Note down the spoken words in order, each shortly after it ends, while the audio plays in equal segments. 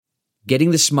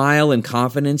Getting the smile and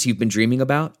confidence you've been dreaming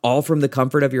about, all from the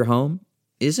comfort of your home,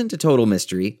 isn't a total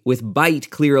mystery with Byte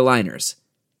clear aligners.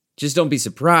 Just don't be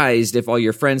surprised if all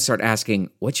your friends start asking,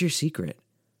 "What's your secret?"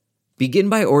 Begin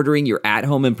by ordering your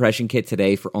at-home impression kit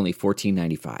today for only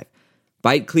 $14.95.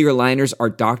 Byte clear aligners are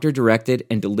doctor-directed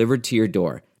and delivered to your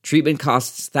door. Treatment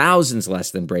costs thousands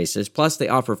less than braces, plus they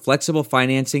offer flexible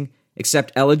financing,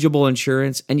 accept eligible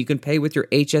insurance, and you can pay with your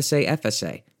HSA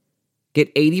FSA. Get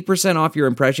 80% off your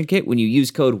impression kit when you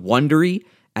use code WONDERY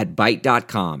at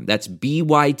Byte.com. That's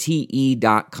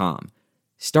BYTE.com.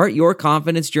 Start your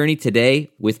confidence journey today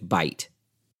with Byte.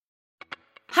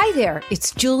 Hi there,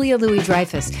 it's Julia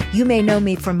Louis-Dreyfus. You may know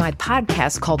me from my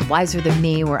podcast called Wiser Than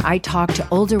Me, where I talk to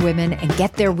older women and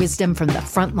get their wisdom from the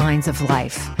front lines of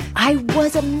life. I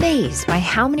was amazed by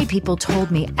how many people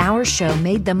told me our show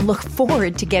made them look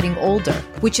forward to getting older,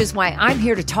 which is why I'm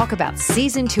here to talk about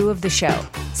season 2 of the show.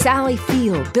 Sally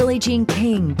Field, Billie Jean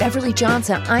King, Beverly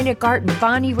Johnson, Ina Garten,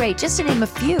 Bonnie Raitt, just to name a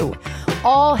few.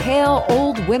 All hail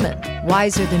old women.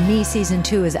 Wiser Than Me season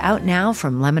 2 is out now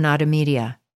from Lemonada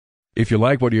Media. If you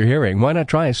like what you're hearing, why not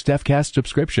try a StephCast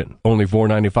subscription? Only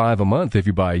 $4.95 a month if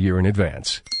you buy a year in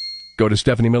advance. Go to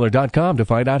StephanieMiller.com to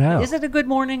find out how. Is it a good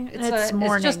morning? It's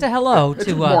morning. It's just a hello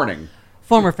to morning.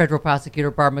 Former federal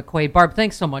prosecutor Barb McQuade. Barb,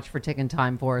 thanks so much for taking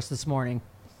time for us this morning.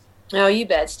 Oh, you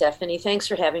bet, Stephanie. Thanks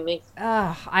for having me.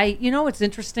 It's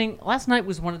interesting. Last night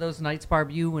was one of those nights,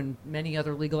 Barb, you and many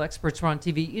other legal experts were on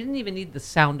TV. You didn't even need the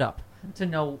sound up to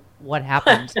know what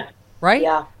happened, right?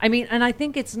 Yeah. I mean, and I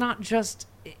think it's not just,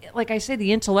 like I say,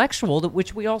 the intellectual,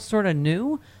 which we all sort of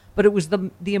knew, but it was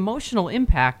the emotional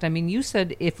impact. I mean, you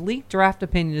said if leaked draft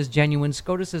opinion is genuine,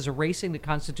 SCOTUS is erasing the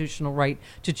constitutional right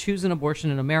to choose an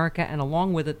abortion in America, and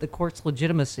along with it, the court's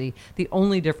legitimacy. The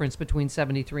only difference between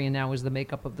 73 and now is the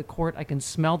makeup of the court. I can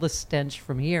smell the stench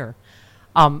from here.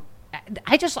 I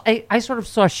sort of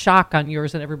saw shock on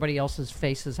yours and everybody else's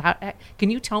faces. Can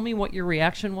you tell me what your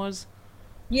reaction was?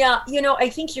 Yeah, I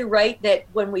think you're right that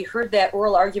when we heard that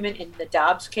oral argument in the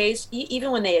Dobbs case,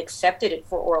 even when they accepted it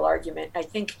for oral argument, I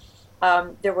think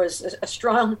there was a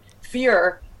strong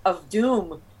fear of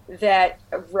doom that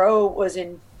Roe was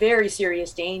in very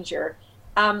serious danger.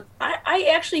 I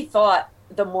actually thought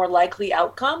the more likely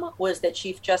outcome was that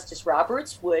Chief Justice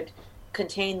Roberts would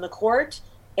contain the court,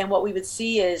 and what we would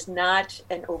see is not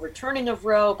an overturning of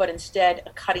Roe, but instead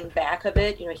a cutting back of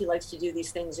it. He likes to do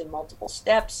these things in multiple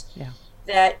steps. Yeah.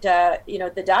 That,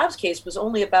 the Dobbs case was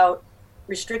only about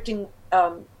restricting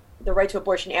the right to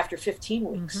abortion after 15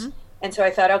 weeks. Mm-hmm. And so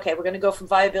I thought, okay, we're going to go from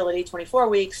viability, 24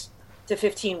 weeks, to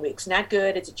 15 weeks. Not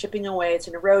good. It's a chipping away. It's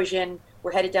an erosion.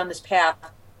 We're headed down this path.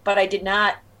 But I did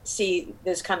not see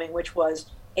this coming, which was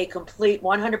a complete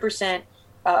 100%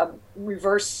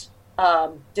 reverse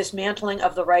dismantling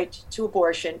of the right to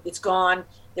abortion. It's gone.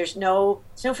 It's no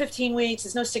 15 weeks.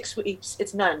 It's no 6 weeks.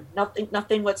 It's none.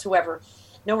 Nothing whatsoever.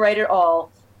 No right at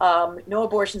all. No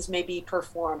abortions may be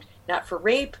performed. Not for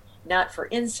rape, not for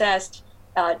incest,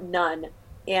 none.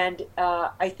 And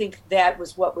I think that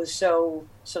was what was so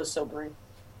sobering.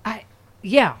 This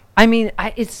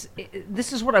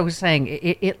is what I was saying.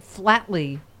 It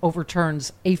flatly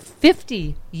overturns a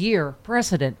 50-year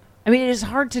precedent. I mean, it is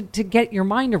hard to get your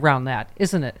mind around that,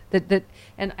 isn't it?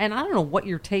 And I don't know what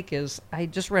your take is. I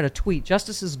just read a tweet.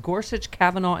 Justices Gorsuch,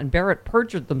 Kavanaugh, and Barrett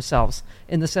perjured themselves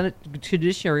in the Senate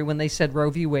Judiciary when they said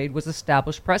Roe v. Wade was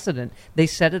established precedent. They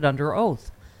said it under oath.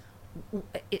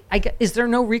 Is there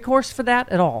no recourse for that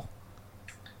at all?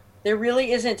 There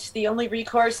really isn't. The only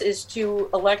recourse is to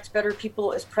elect better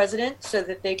people as president so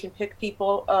that they can pick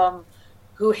people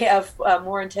who have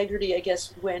more integrity, I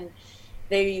guess, when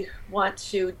they want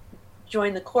to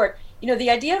join the court. The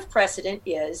idea of precedent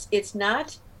is it's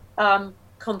not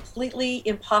completely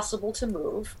impossible to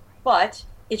move, but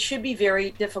it should be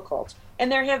very difficult.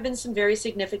 And there have been some very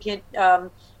significant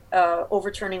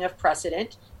overturning of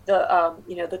precedent.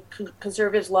 The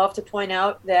conservatives love to point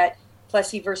out that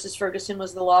Plessy versus Ferguson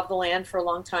was the law of the land for a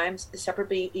long time,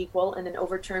 separately equal, and then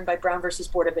overturned by Brown versus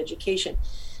Board of Education.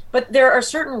 But there are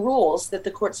certain rules that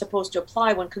the court's supposed to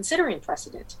apply when considering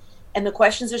precedent. And the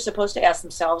questions they're supposed to ask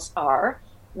themselves are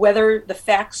whether the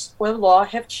facts or the law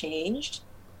have changed,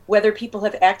 whether people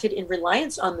have acted in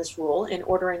reliance on this rule in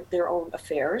ordering their own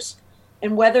affairs,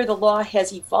 and whether the law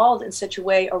has evolved in such a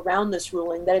way around this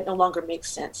ruling that it no longer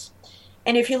makes sense.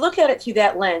 And if you look at it through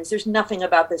that lens, there's nothing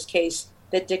about this case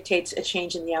that dictates a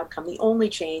change in the outcome. The only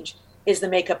change is the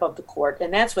makeup of the court.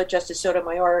 And that's what Justice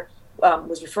Sotomayor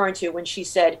was referring to when she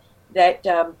said that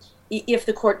if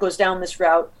the court goes down this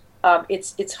route,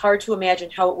 it's hard to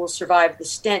imagine how it will survive the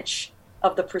stench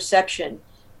of the perception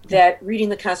that reading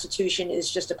the Constitution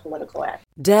is just a political act.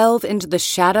 Delve into the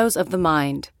shadows of the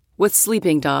mind with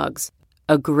Sleeping Dogs,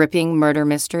 a gripping murder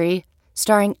mystery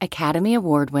starring Academy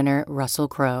Award winner Russell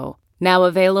Crowe. Now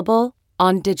available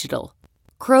on digital.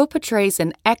 Crowe portrays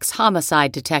an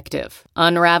ex-homicide detective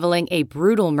unraveling a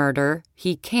brutal murder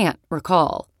he can't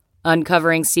recall.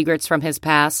 Uncovering secrets from his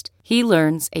past, he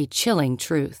learns a chilling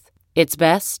truth. It's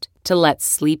best to let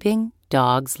sleeping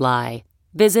dogs lie.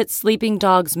 Visit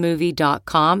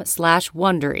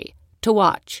sleepingdogsmovie.com/Wondery to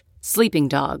watch Sleeping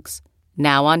Dogs,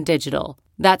 now on digital.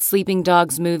 That's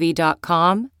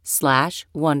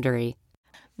sleepingdogsmovie.com/Wondery.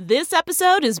 This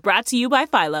episode is brought to you by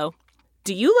Philo.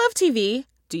 Do you love TV?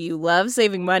 Do you love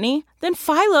saving money? Then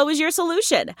Philo is your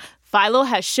solution. Philo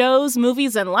has shows,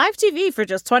 movies, and live TV for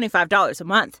just $25 a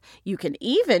month. You can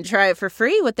even try it for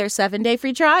free with their 7-day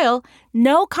free trial.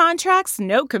 No contracts,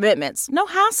 no commitments, no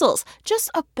hassles.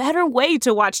 Just a better way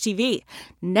to watch TV.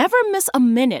 Never miss a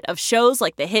minute of shows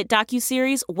like the hit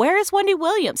docuseries Where is Wendy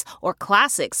Williams? Or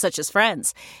classics such as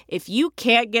Friends. If you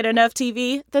can't get enough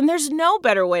TV, then there's no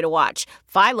better way to watch.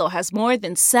 Philo has more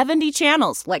than 70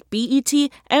 channels like BET,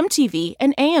 MTV,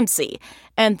 and AMC.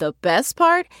 And the best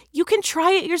part? You can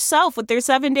try it yourself with their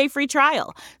 7-day free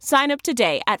trial. Sign up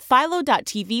today at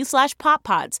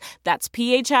philo.tv/poppods. That's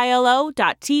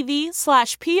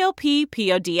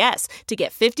philo.tv/POPPODS to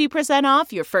get 50%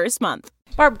 off your first month.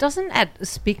 Barb, doesn't that,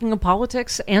 speaking of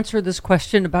politics, answer this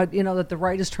question about, that the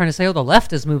right is trying to say, the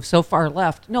left has moved so far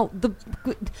left? No,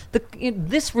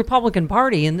 this Republican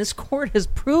Party in this court has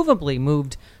provably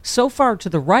moved so far to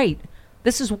the right.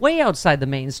 This is way outside the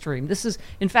mainstream. This is,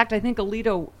 in fact, I think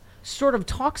Alito sort of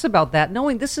talks about that,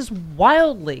 knowing this is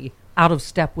wildly out of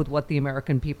step with what the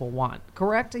American people want.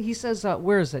 Correct? He says,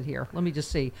 where is it here? Let me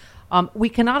just see. We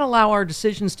cannot allow our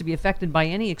decisions to be affected by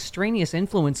any extraneous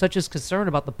influence, such as concern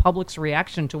about the public's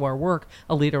reaction to our work,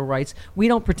 Alito writes. We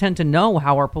don't pretend to know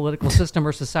how our political system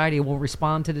or society will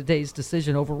respond to today's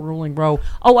decision overruling Roe.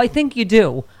 Oh, I think you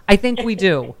do. I think we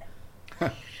do.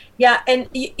 Yeah, and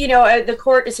the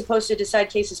court is supposed to decide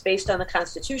cases based on the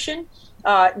Constitution,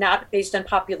 not based on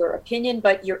popular opinion.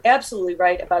 But you're absolutely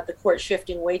right about the court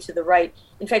shifting way to the right.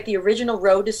 In fact, the original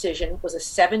Roe decision was a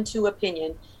 7-2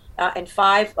 opinion, and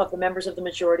 5 of the members of the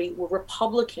majority were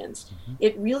Republicans. Mm-hmm.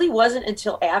 It really wasn't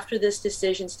until after this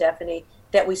decision, Stephanie,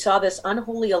 that we saw this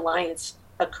unholy alliance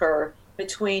occur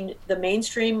between the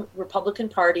mainstream Republican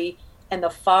Party and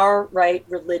the far right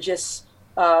religious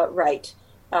right.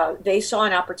 They saw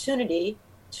an opportunity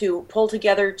to pull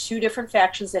together 2 different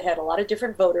factions that had a lot of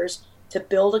different voters to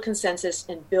build a consensus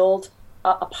and build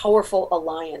a powerful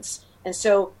alliance. And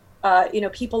so,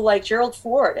 people like Gerald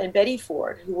Ford and Betty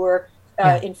Ford, who were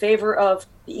in favor of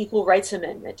the Equal Rights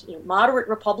Amendment, moderate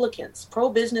Republicans,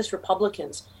 pro-business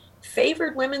Republicans,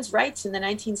 favored women's rights in the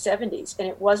 1970s. And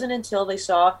it wasn't until they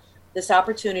saw this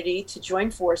opportunity to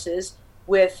join forces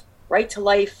with Right to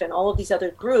Life and all of these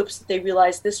other groups, they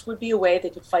realized this would be a way they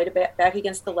could fight back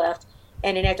against the left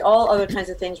and enact all other kinds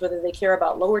of things, whether they care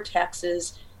about lower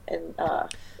taxes and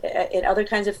other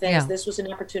kinds of things. Yeah. This was an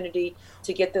opportunity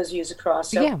to get those views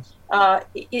across. So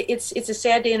it's a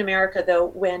sad day in America, though,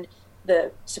 when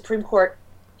the Supreme Court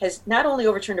has not only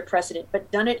overturned a precedent,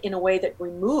 but done it in a way that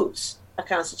removes a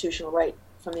constitutional right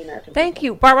from the American Thank people.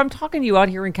 you, Barb. I'm talking to you out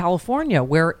here in California,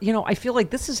 where, I feel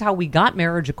like this is how we got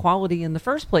marriage equality in the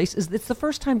first place, is it's the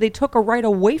first time they took a right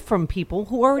away from people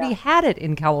who already had it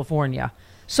in California.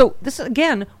 So this,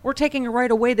 again, we're taking a right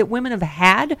away that women have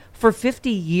had for 50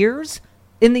 years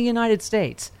in the United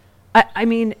States.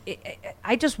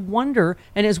 I just wonder,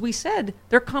 and as we said,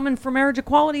 they're coming for marriage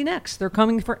equality next. They're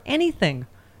coming for anything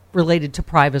related to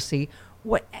privacy.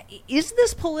 What is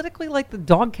this politically like the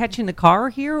dog catching the car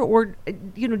here, or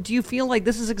do you feel like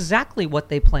this is exactly what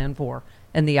they plan for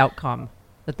and the outcome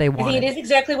that they want? I think it is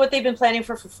exactly what they've been planning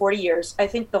for 40 years. I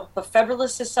think the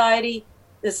Federalist Society,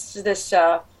 this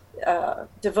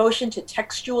devotion to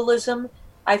textualism,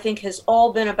 I think has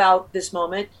all been about this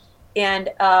moment. And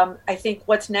I think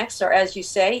what's next are, as you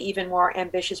say, even more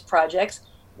ambitious projects.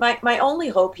 My only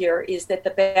hope here is that the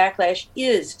backlash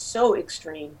is so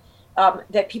extreme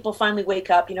that people finally wake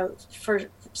up.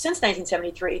 Since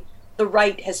 1973, the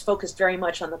right has focused very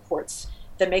much on the courts,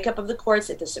 the makeup of the courts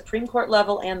at the Supreme Court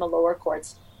level and the lower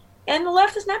courts. And the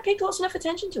left has not paid close enough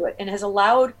attention to it and has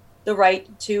allowed the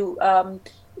right to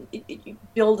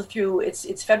build through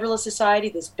its Federalist Society,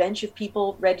 this bench of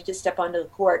people ready to step onto the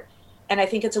court. And I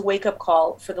think it's a wake-up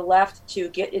call for the left to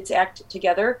get its act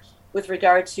together with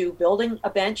regard to building a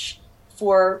bench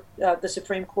for the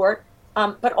Supreme Court,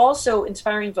 but also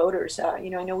inspiring voters. I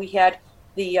know we had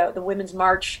the Women's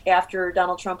March after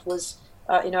Donald Trump was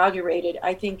inaugurated,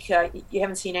 I think you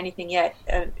haven't seen anything yet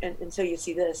until you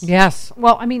see this. Yes.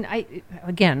 Well, I mean,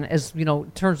 again, as you know,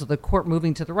 in terms of the court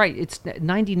moving to the right, it's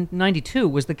 1992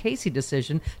 was the Casey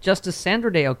decision. Justice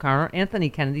Sandra Day O'Connor, Anthony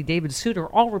Kennedy, David Souter,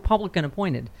 all Republican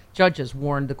appointed judges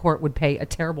warned the court would pay a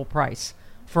terrible price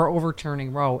for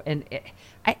overturning Roe. And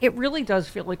it really does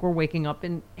feel like we're waking up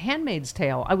in Handmaid's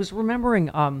Tale. I was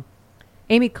remembering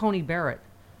Amy Coney Barrett.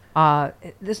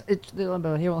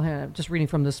 Just reading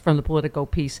from the Politico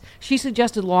piece. She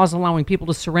suggested laws allowing people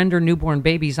to surrender newborn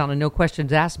babies on a no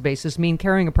questions asked basis mean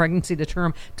carrying a pregnancy to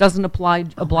term doesn't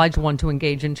oblige one to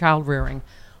engage in child rearing.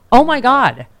 Oh my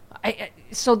God!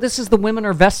 So this is the women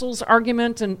are vessels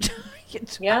argument, and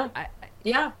yeah,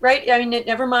 right. I mean,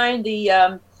 never mind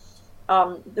the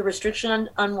restriction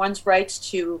on one's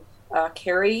rights to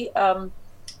carry a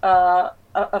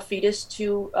fetus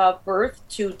to birth,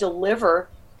 to deliver.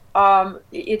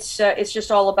 It's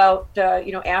just all about,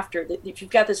 after. If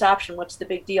you've got this option, what's the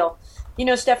big deal?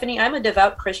 Stephanie, I'm a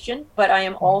devout Christian, but I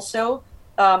am also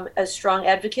a strong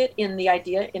advocate in the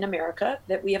idea in America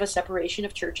that we have a separation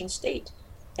of church and state.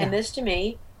 And this, to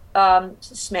me,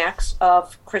 smacks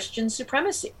of Christian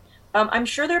supremacy. I'm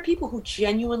sure there are people who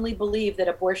genuinely believe that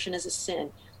abortion is a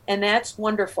sin, and that's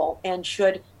wonderful and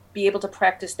should be able to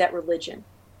practice that religion.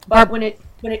 But when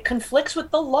it conflicts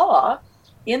with the law,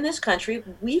 in this country,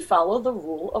 we follow the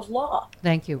rule of law.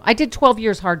 Thank you. I did 12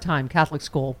 years hard time Catholic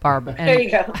school, Barb. And there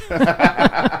you go.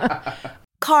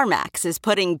 CarMax is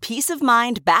putting peace of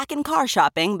mind back in car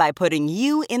shopping by putting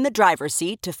you in the driver's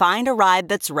seat to find a ride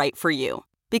that's right for you.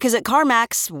 Because at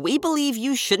CarMax, we believe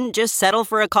you shouldn't just settle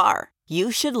for a car. You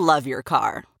should love your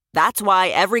car. That's why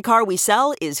every car we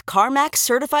sell is CarMax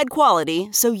certified quality,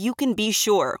 so you can be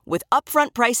sure with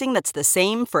upfront pricing that's the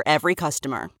same for every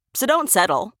customer. So don't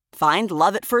settle. Find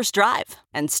love at first drive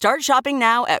and start shopping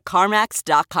now at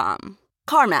CarMax.com.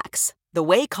 CarMax, the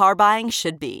way car buying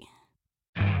should be.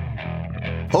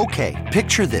 Okay,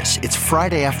 picture this. It's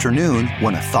Friday afternoon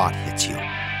when a thought hits you.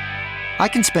 I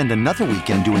can spend another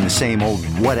weekend doing the same old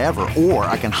whatever, or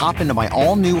I can hop into my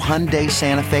all-new Hyundai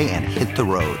Santa Fe and hit the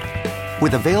road.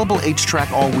 With available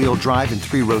H-Track all-wheel drive and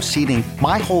 3-row seating,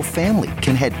 my whole family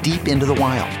can head deep into the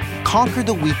wild. Conquer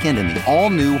the weekend in the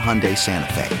all-new Hyundai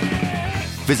Santa Fe.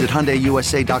 Visit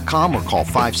HyundaiUSA.com or call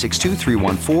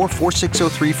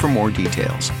 562-314-4603 for more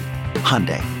details.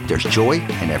 Hyundai, there's joy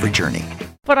in every journey.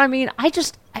 But I mean, I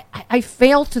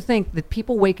fail to think that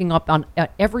people waking up on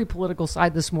every political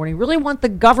side this morning really want the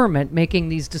government making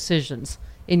these decisions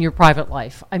in your private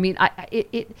life. I mean, I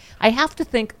have to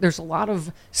think there's a lot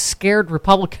of scared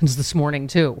Republicans this morning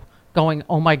too, going,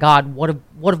 "Oh my God, what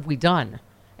have we done?"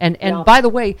 And by the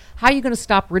way, how are you going to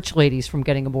stop rich ladies from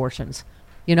getting abortions?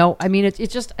 I mean,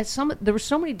 it's just there were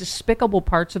so many despicable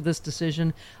parts of this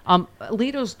decision.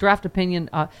 Alito's draft opinion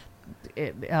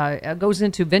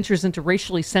ventures into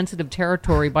racially sensitive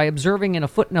territory by observing in a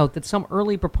footnote that some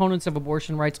early proponents of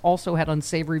abortion rights also had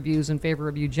unsavory views in favor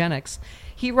of eugenics.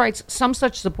 He writes, some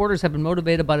such supporters have been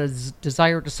motivated by a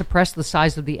desire to suppress the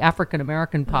size of the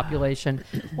African-American population.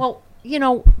 Well,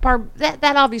 Barb,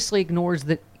 that obviously ignores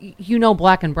that,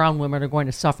 black and brown women are going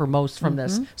to suffer most from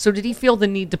this. So did he feel the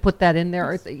need to put that in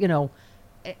there?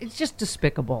 It's just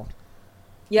despicable.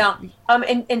 Yeah.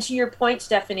 And to your point,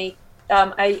 Stephanie,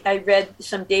 I read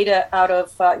some data out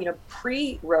of,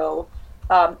 pre-Roe.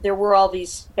 There were all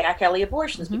these back alley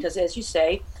abortions because, as you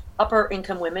say, upper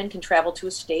income women can travel to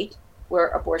a state where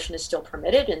abortion is still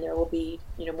permitted, and there will be,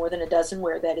 more than a dozen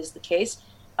where that is the case.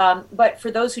 But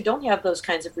for those who don't have those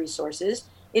kinds of resources,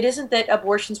 it isn't that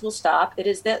abortions will stop. It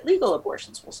is that legal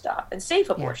abortions will stop and safe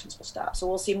abortions will stop. So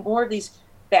we'll see more of these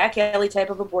back alley type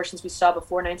of abortions we saw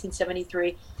before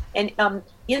 1973. And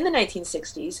in the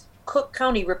 1960s, Cook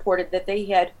County reported that they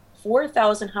had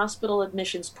 4,000 hospital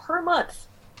admissions per month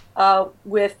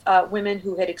with women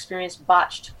who had experienced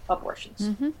botched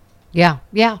abortions. Yeah.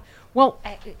 Well,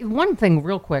 one thing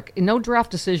real quick, no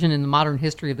draft decision in the modern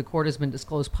history of the court has been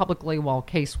disclosed publicly while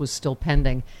case was still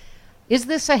pending. Is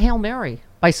this a Hail Mary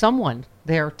by someone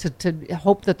there to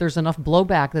hope that there's enough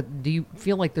blowback? Do you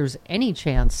feel like there's any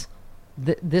chance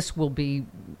that this will be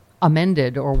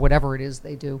amended or whatever it is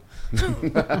they do?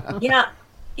 Yeah.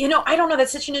 I don't know.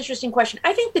 That's such an interesting question.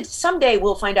 I think that someday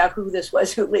we'll find out who this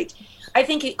was who leaked. I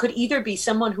think it could either be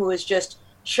someone who is just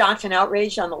shocked and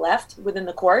outraged on the left within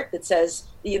the court that says,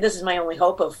 this is my only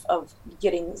hope of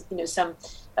getting some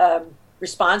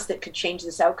response that could change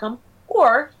this outcome,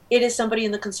 or it is somebody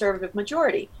in the conservative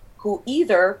majority who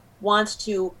either wants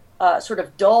to sort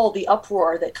of dull the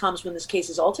uproar that comes when this case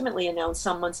is ultimately announced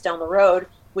some months down the road,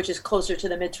 which is closer to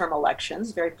the midterm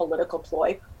elections, very political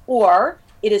ploy, or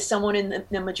it is someone in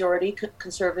the majority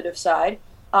conservative side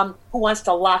who wants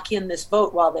to lock in this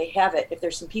vote while they have it. If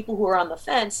there's some people who are on the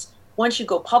fence, once you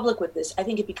go public with this, I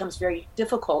think it becomes very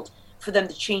difficult for them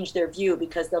to change their view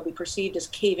because they'll be perceived as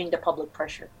caving to public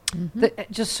pressure.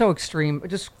 Just so extreme.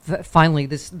 Just finally,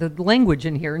 the language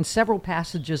in here. In several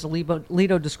passages,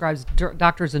 Alito describes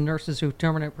doctors and nurses who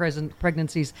terminate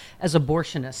pregnancies as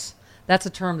abortionists. That's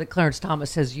a term that Clarence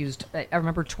Thomas has used, I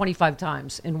remember, 25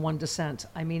 times in one dissent.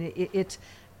 I mean, it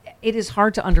is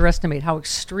hard to underestimate how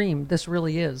extreme this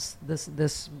really is,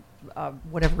 this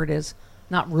whatever it is.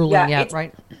 Not ruling yet,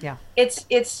 right? Yeah. It's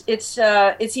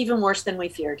even worse than we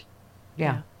feared.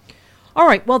 Yeah. All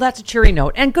right. Well, that's a cheery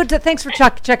note. And thanks for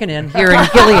checking in here in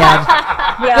Gilead.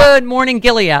 Good morning,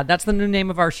 Gilead. That's the new name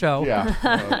of our show. Yeah.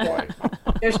 Oh, boy.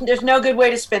 There's no good way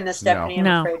to spin this, Stephanie,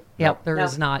 I'm afraid. Yep, there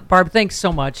is not. Barb, thanks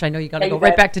so much. I know you got to go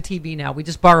right back to TV now. We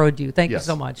just borrowed you. Thank you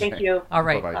so much. Thank you. All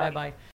right. Bye-bye. Bye-bye.